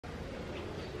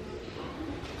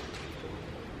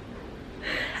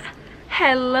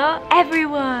Hello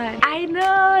everyone! I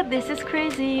know this is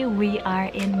crazy. We are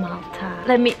in Malta.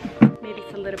 Maybe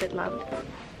it's a little bit loud.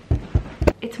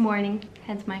 It's morning,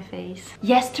 hence my face.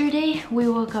 Yesterday we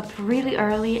woke up really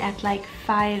early at like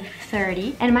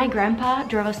 5:30 and my grandpa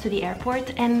drove us to the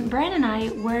airport, and Brian and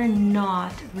I were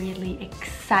not really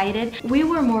excited. We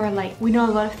were more like, we know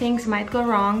a lot of things might go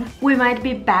wrong. We might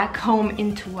be back home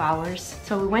in 2 hours.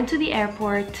 So we went to the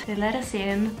airport, they let us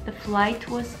in, the flight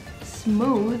was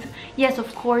smooth. Yes,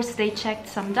 of course they checked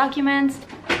some documents.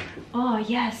 Oh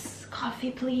yes, coffee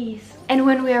please. And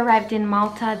when we arrived in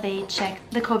Malta, they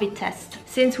checked the COVID test.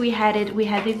 Since we had it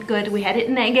good, we had it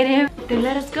negative, they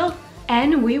let us go.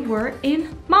 And we were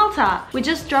in Malta. We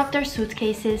just dropped our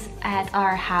suitcases at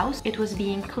our house. It was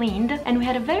being cleaned and we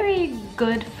had a very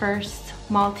good first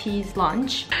Maltese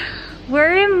lunch.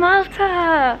 We're in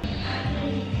Malta!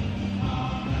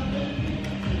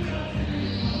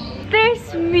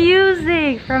 There's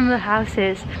music from the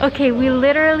houses. Okay, we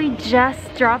literally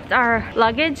just dropped our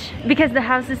luggage because the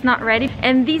house is not ready.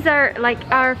 And these are like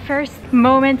our first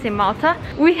moments in Malta.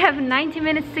 We have 90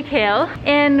 minutes to kill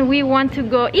and we want to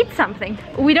go eat something.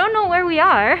 We don't know where we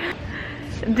are.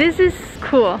 This is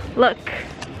cool, look.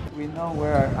 We know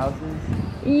where our house is?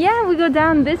 Yeah, we go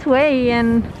down this way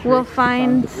and we'll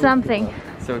find something.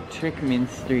 So trick means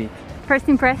street. First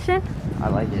impression? I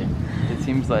like it. It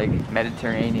seems like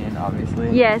Mediterranean,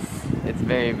 obviously. Yes. It's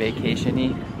very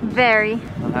vacation-y. Very.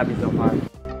 I'm happy so far.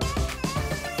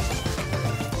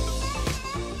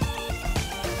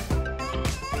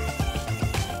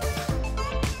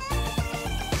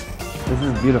 This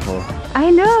is beautiful. I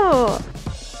know.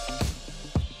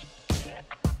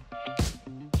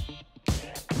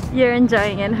 You're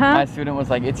enjoying it, huh? My student was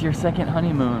like, it's your second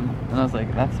honeymoon. And I was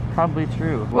like, that's probably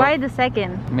true. Well, why the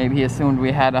second? maybe he assumed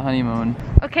we had a honeymoon.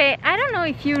 Okay, I don't know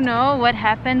if you know what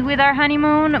happened with our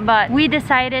honeymoon, but we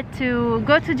decided to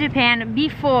go to Japan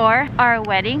before our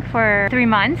wedding for 3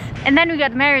 months. And then we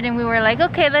got married and we were like,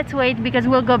 okay, let's wait because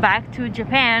we'll go back to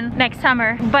Japan next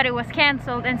summer. But it was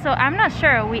canceled, and so I'm not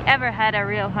sure we ever had a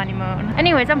real honeymoon.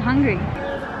 Anyways, I'm hungry.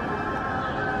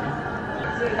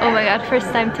 Oh my god, first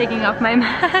time taking off my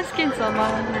mask in so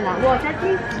long. Water,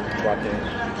 please. Water.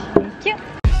 Thank you.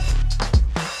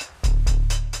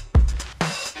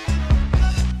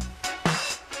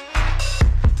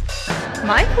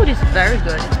 My food is very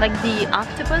good. Like the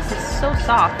octopus is so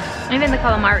soft. Even the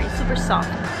calamari is super soft.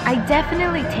 I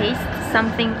definitely taste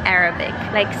something Arabic,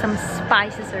 like some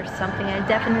spices or something. I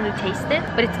definitely taste it,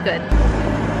 but it's good.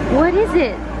 What is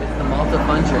it? It's the Malta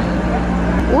Puncher.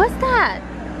 What's that?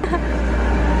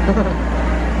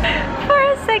 For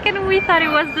a second we thought it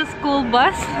was the school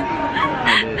bus.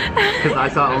 Because I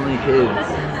saw only kids.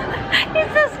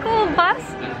 It's a school bus.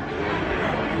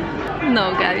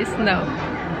 No guys, no.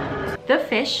 The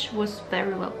fish was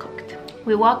very well cooked.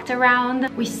 We walked around,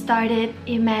 we started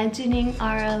imagining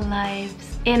our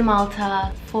lives in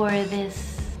Malta for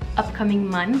this upcoming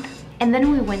month, and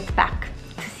then we went back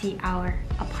to see our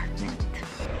apartment.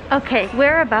 Okay,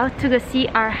 we're about to go see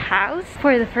our house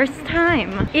for the first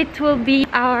time. It will be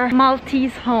our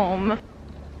Maltese home.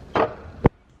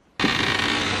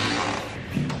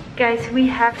 Guys, we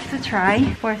have to try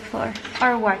 4th floor,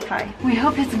 our Wi-Fi. We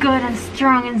hope it's good and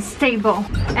strong and stable.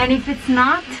 And if it's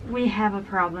not, we have a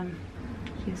problem.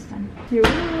 Houston.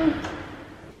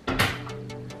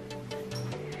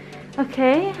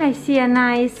 Okay, I see a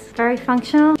nice, very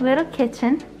functional little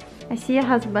kitchen. I see a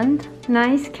husband.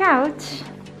 Nice couch.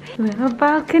 Little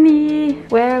balcony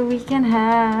where we can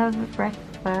have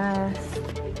breakfast.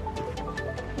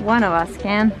 One of us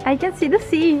can. I can see the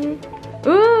sea.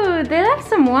 Ooh, they have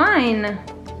some wine.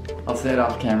 I'll say it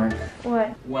off camera.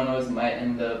 What? One of us might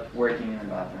end up working in the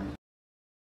bathroom.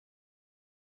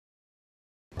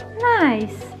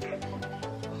 Nice.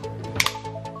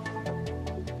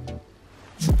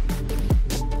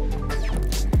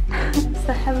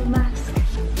 So have a mask.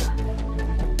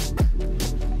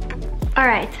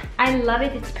 Alright, I love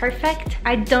it, it's perfect.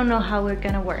 I don't know how we're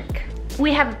gonna work.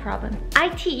 We have a problem. I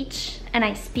teach and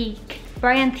I speak.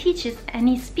 Brian teaches and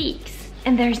he speaks.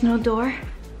 And there's no door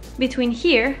between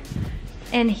here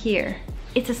and here.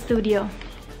 It's a studio.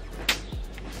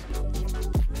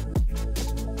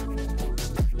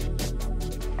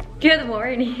 Good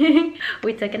morning.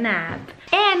 We took a nap.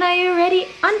 And I already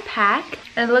unpacked.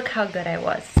 And look how good I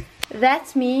was.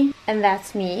 That's me and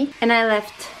that's me. And I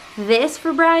left this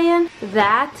for Brian.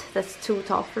 That's too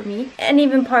tall for me. And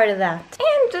even part of that.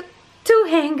 And 2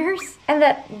 hangers and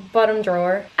that bottom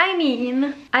drawer. I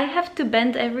mean, I have to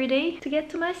bend every day to get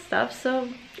to my stuff, so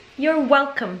you're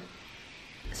welcome.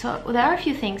 So there are a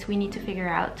few things we need to figure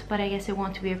out, but I guess it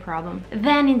won't be a problem.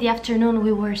 Then in the afternoon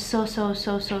we were so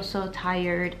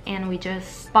tired, and we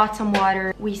just bought some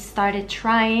water. We started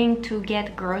trying to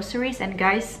get groceries, and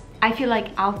guys, I feel like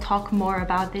I'll talk more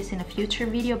about this in a future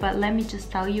video, but let me just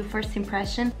tell you, first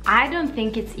impression, I don't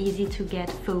think it's easy to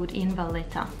get food in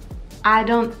Valletta. I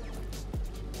don't,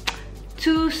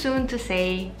 too soon to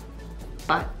say,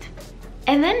 but.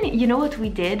 And then, you know what we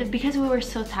did? Because we were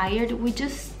so tired, we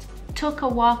just took a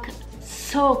walk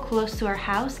so close to our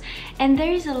house, and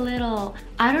there is a little,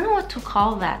 I don't know what to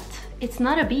call that. It's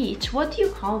not a beach. What do you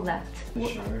call that? A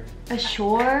shore. A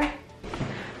shore?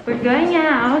 We're going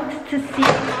out to see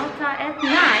Malta at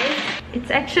night.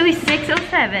 It's actually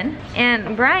 6:07,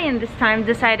 and Brian this time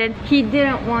decided he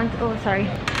didn't want, oh sorry,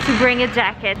 to bring a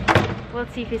jacket. We'll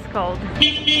see if he's cold.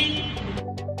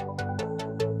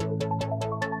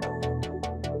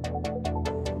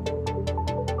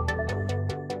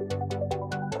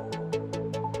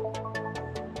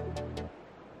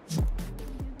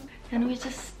 And we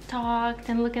just talked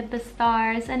and looked at the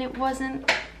stars, and it wasn't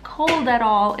cold at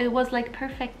all. It was like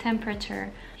perfect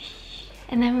temperature.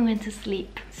 And then we went to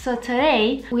sleep. So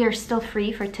today we are still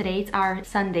free for today. It's our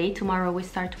Sunday. Tomorrow we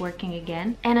start working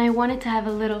again. And I wanted to have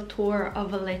a little tour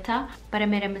of Valletta, but I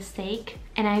made a mistake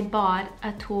and I bought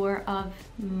a tour of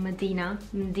Medina.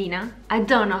 I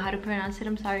don't know how to pronounce it,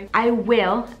 I'm sorry. I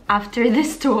will after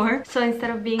this tour. So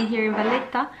instead of being here in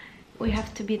Valletta, we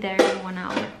have to be there in 1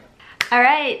 hour.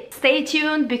 Alright, stay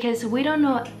tuned because we don't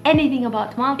know anything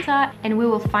about Malta, and we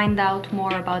will find out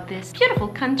more about this beautiful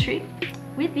country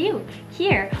with you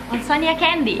here on Sonia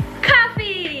Candy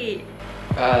Coffee!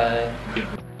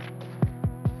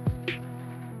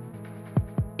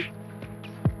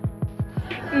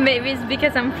 Maybe it's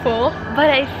because I'm full, but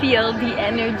I feel the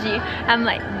energy. I'm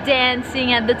like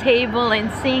dancing at the table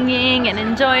and singing and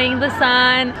enjoying the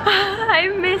sun. I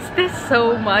miss this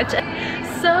so much.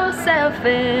 So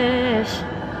selfish.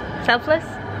 Selfless?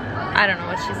 I don't know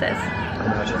what she says. I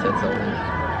know she said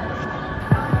selfish.